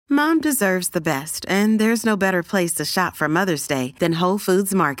Mom deserves the best, and there's no better place to shop for Mother's Day than Whole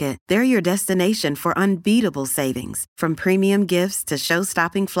Foods Market. They're your destination for unbeatable savings, from premium gifts to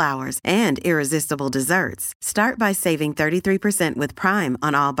show-stopping flowers and irresistible desserts. Start by saving 33% with Prime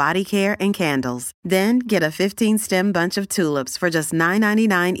on all body care and candles. Then get a 15-stem bunch of tulips for just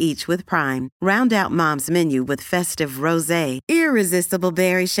 $9.99 each with Prime. Round out Mom's menu with festive rosé, irresistible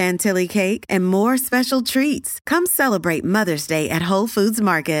berry chantilly cake, and more special treats. Come celebrate Mother's Day at Whole Foods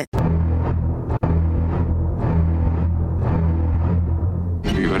Market.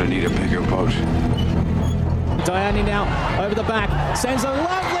 You're going to need a bigger boat. Diani now over the back, sends a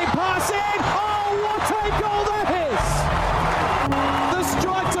lovely pass in. Oh, what a goal that is! The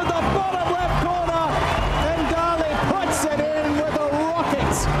strike to the bottom left corner, and Dali puts it in with a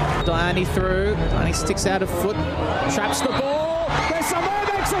rocket. Diani through, Diani sticks out a foot, traps the ball. There's some air,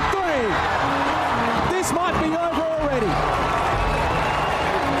 makes it three. This might be over already.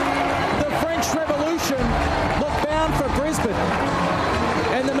 The French Revolution look bound for Brisbane,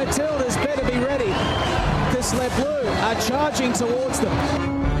 and the Matildas better be ready. Les Bleus are charging towards them.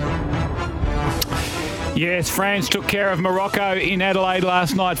 Yes, France took care of Morocco in Adelaide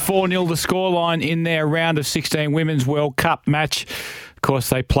last night, 4-0 the scoreline in their round of 16 Women's World Cup match. Of course,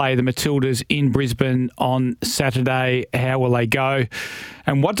 they play the Matildas in Brisbane on Saturday. How will they go?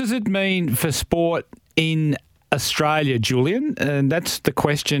 And what does it mean for sport in Australia, Julian? And that's the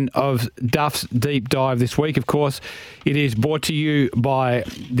question of Duff's Deep Dive this week. Of course, it is brought to you by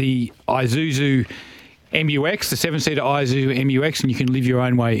the Isuzu MUX, the 7-seater Isuzu MUX, and you can live your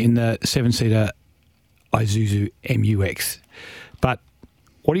own way in the 7-seater Isuzu MUX. But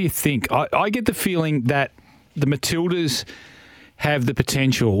what do you think? I get the feeling that the Matildas have the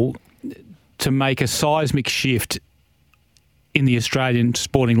potential to make a seismic shift in the Australian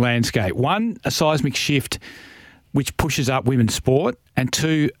sporting landscape. One, a seismic shift which pushes up women's sport, and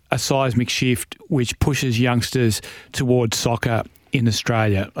two, a seismic shift which pushes youngsters towards soccer in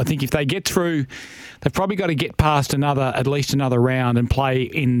Australia. I think if they get through, they've probably got to get past at least another round and play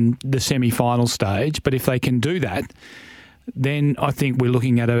in the semi-final stage. But if they can do that, then I think we're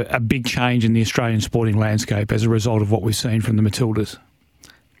looking at a big change in the Australian sporting landscape as a result of what we've seen from the Matildas.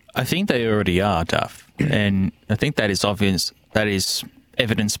 I think they already are, Duff. And I think that is obvious. That is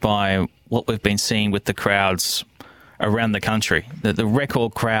evidenced by what we've been seeing with the crowds around the country. The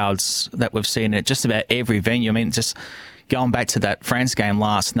record crowds that we've seen at just about every venue. I mean, just going back to that France game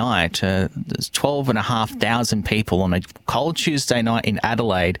last night, there's 12,500 people on a cold Tuesday night in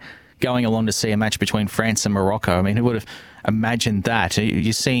Adelaide going along to see a match between France and Morocco. I mean, who would have imagined that?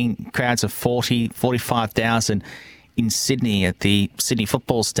 You're seeing crowds of 45,000 in Sydney at the Sydney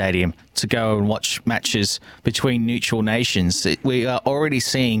Football Stadium to go and watch matches between neutral nations. We are already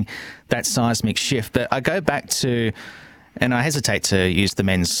seeing that seismic shift. But I go back to, and I hesitate to use the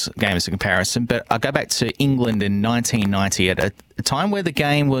men's game as a comparison, but I go back to England in 1990 at a time where the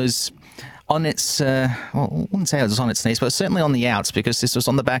game was on its, I wouldn't say it was on its knees, but certainly on the outs, because this was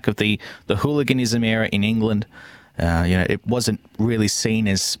on the back of the hooliganism era in England. It wasn't really seen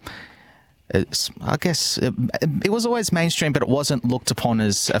as I guess, it was always mainstream, but it wasn't looked upon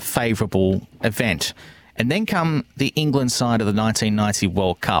as a favourable event. And then come the England side of the 1990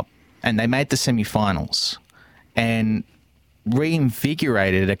 World Cup, and they made the semi-finals and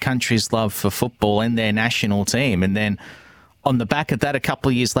reinvigorated a country's love for football and their national team. And then on the back of that, a couple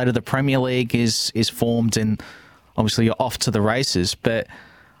of years later, the Premier League is formed, and obviously you're off to the races. But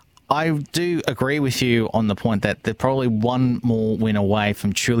I do agree with you on the point that they're probably one more win away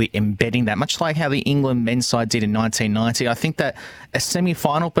from truly embedding that, much like how the England men's side did in 1990. I think that a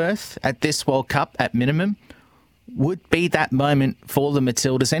semi-final berth at this World Cup, at minimum, would be that moment for the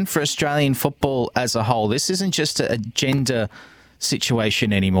Matildas and for Australian football as a whole. This isn't just a gender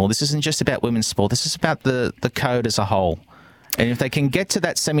situation anymore. This isn't just about women's sport. This is about the code as a whole. And if they can get to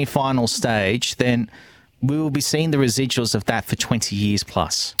that semi-final stage, then we will be seeing the residuals of that for 20 years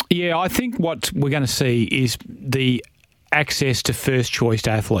plus. Yeah, I think what we're going to see is the access to first-choice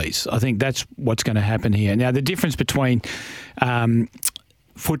athletes. I think that's what's going to happen here. Now, the difference between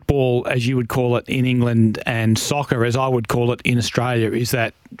football, as you would call it in England, and soccer, as I would call it in Australia, is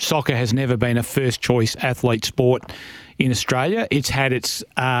that soccer has never been a first-choice athlete sport in Australia. It's had its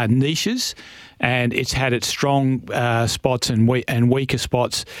niches, and it's had its strong spots and weaker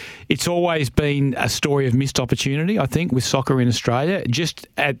spots. It's always been a story of missed opportunity, I think, with soccer in Australia. Just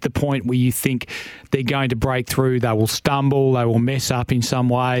at the point where you think they're going to break through, they will stumble, they will mess up in some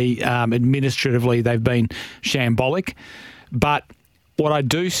way. Administratively, they've been shambolic. But what I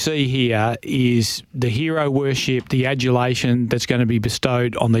do see here is the hero worship, the adulation that's going to be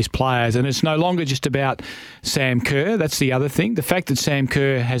bestowed on these players. And it's no longer just about Sam Kerr. That's the other thing. The fact that Sam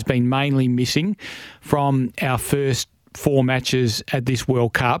Kerr has been mainly missing from our first 4 matches at this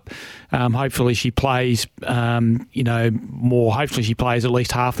World Cup. Hopefully she plays, more. Hopefully she plays at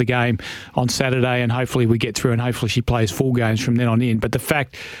least half the game on Saturday, and hopefully we get through, and hopefully she plays full games from then on in. But the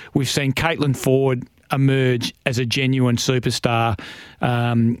fact we've seen Caitlin Ford emerge as a genuine superstar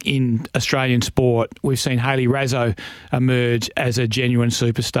in Australian sport. We've seen Hayley Raso emerge as a genuine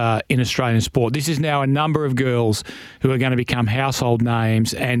superstar in Australian sport. This is now a number of girls who are going to become household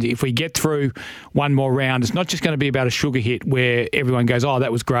names, and if we get through one more round, it's not just going to be about a sugar hit where everyone goes, oh,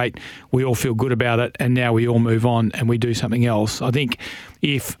 that was great, we all feel good about it, and now we all move on and we do something else. I think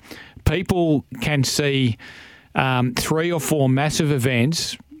if people can see 3 or 4 massive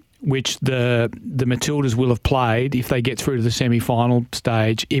events which the Matildas will have played, if they get through to the semi-final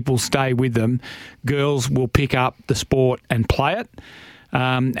stage, it will stay with them. Girls will pick up the sport and play it.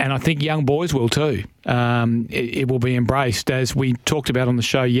 And I think young boys will too. It will be embraced. As we talked about on the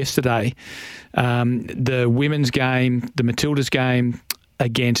show yesterday, the women's game, the Matildas game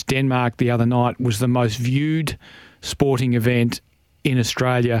against Denmark the other night was the most viewed sporting event in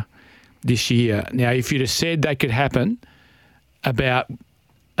Australia this year. Now, if you'd have said that could happen about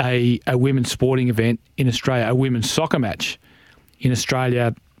a women's sporting event in Australia, a women's soccer match in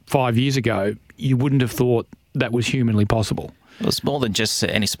Australia 5 years ago, you wouldn't have thought that was humanly possible. It was more than just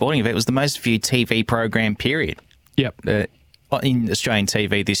any sporting event. It was the most viewed TV program, period. Yep. In Australian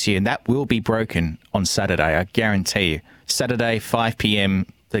TV this year, and that will be broken on Saturday, I guarantee you. Saturday, 5 p.m,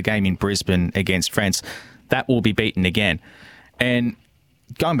 the game in Brisbane against France, that will be beaten again. And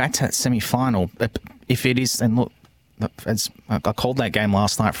going back to that semi-final, if it is, and look, as I called that game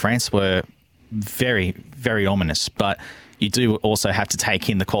last night, France were very, very ominous, but you do also have to take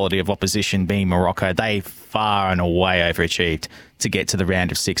in the quality of opposition being Morocco. They far and away overachieved to get to the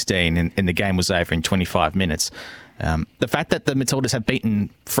round of 16, and the game was over in 25 minutes. The fact that the Matildas have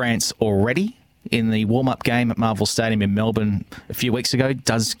beaten France already in the warm-up game at Marvel Stadium in Melbourne a few weeks ago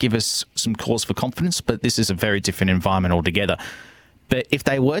does give us some cause for confidence, but this is a very different environment altogether. But if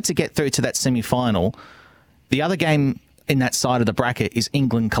they were to get through to that semi-final, the other game in that side of the bracket is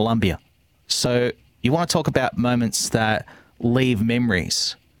England-Colombia. So you want to talk about moments that leave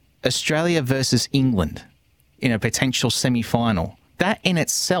memories. Australia versus England in a potential semi-final. That in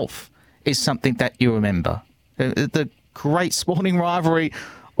itself is something that you remember. The great sporting rivalry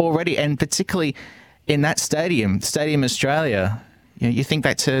already, and particularly in that Stadium Australia. You think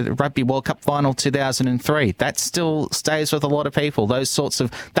back to the Rugby World Cup final 2003. That still stays with a lot of people. That's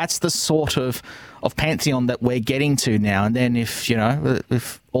the sort of pantheon that we're getting to now. And then if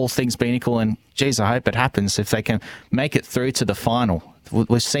all things being equal, and geez, I hope it happens, if they can make it through to the final.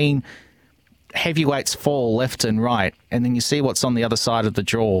 We've seen heavyweights fall left and right, and then you see what's on the other side of the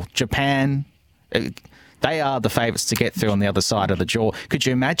draw. Japan, they are the favourites to get through on the other side of the draw. Could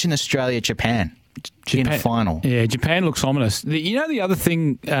you imagine Australia-Japan? In a final. Yeah, Japan looks ominous. The other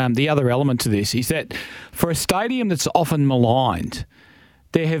thing, the other element to this is that for a stadium that's often maligned,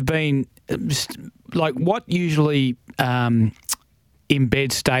 there have been, like what usually embeds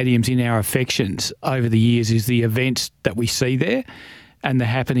stadiums in our affections over the years is the events that we see there and the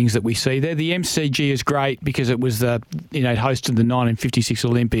happenings that we see there. The MCG is great because it was it hosted the 1956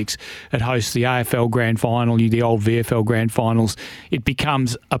 Olympics. It hosts the AFL Grand Final, the old VFL Grand Finals. It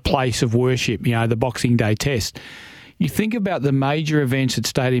becomes a place of worship, the Boxing Day Test. You think about the major events at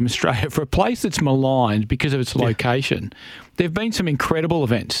Stadium Australia, for a place that's maligned because of its location, there have been some incredible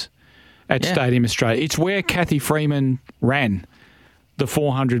events at Stadium Australia. It's where Kathy Freeman ran the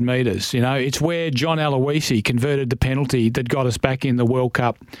 400 metres. It's where John Aloisi converted the penalty that got us back in the World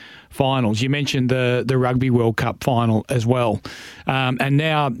Cup finals. You mentioned the Rugby World Cup final as well. And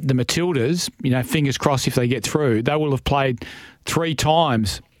now the Matildas, fingers crossed if they get through, they will have played 3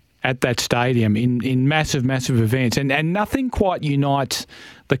 times at that stadium in massive, massive events. And nothing quite unites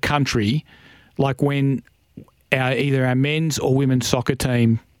the country like when either our men's or women's soccer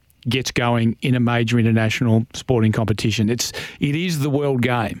team gets going in a major international sporting competition. It is the world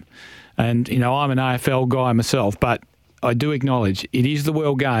game. And, I'm an AFL guy myself, but I do acknowledge it is the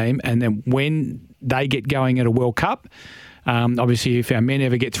world game. And then when they get going at a World Cup, obviously if our men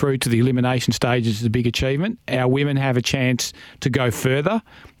ever get through to the elimination stages, it's a big achievement. Our women have a chance to go further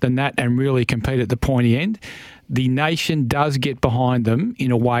than that and really compete at the pointy end. The nation does get behind them in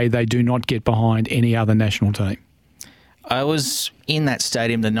a way they do not get behind any other national team. I was in that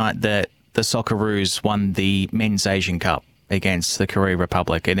stadium the night that the Socceroos won the Men's Asian Cup against the Korea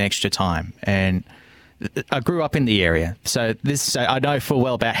Republic in extra time. And I grew up in the area, so I know full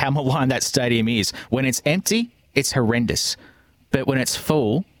well about how maligned that stadium is. When it's empty, it's horrendous. But when it's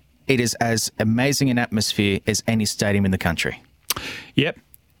full, it is as amazing an atmosphere as any stadium in the country. Yep,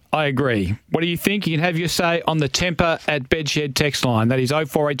 I agree. What do you think? You can have your say on the Temper at Bedshed text line. That is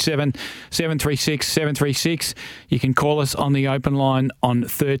 0487 736 736. You can call us on the open line on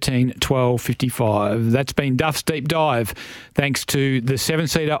 13 12 55. That's been Duff's Deep Dive. Thanks to the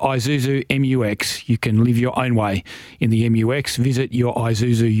 7-seater Isuzu MUX. You can live your own way in the MUX. Visit your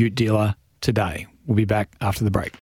Isuzu Ute dealer today. We'll be back after the break.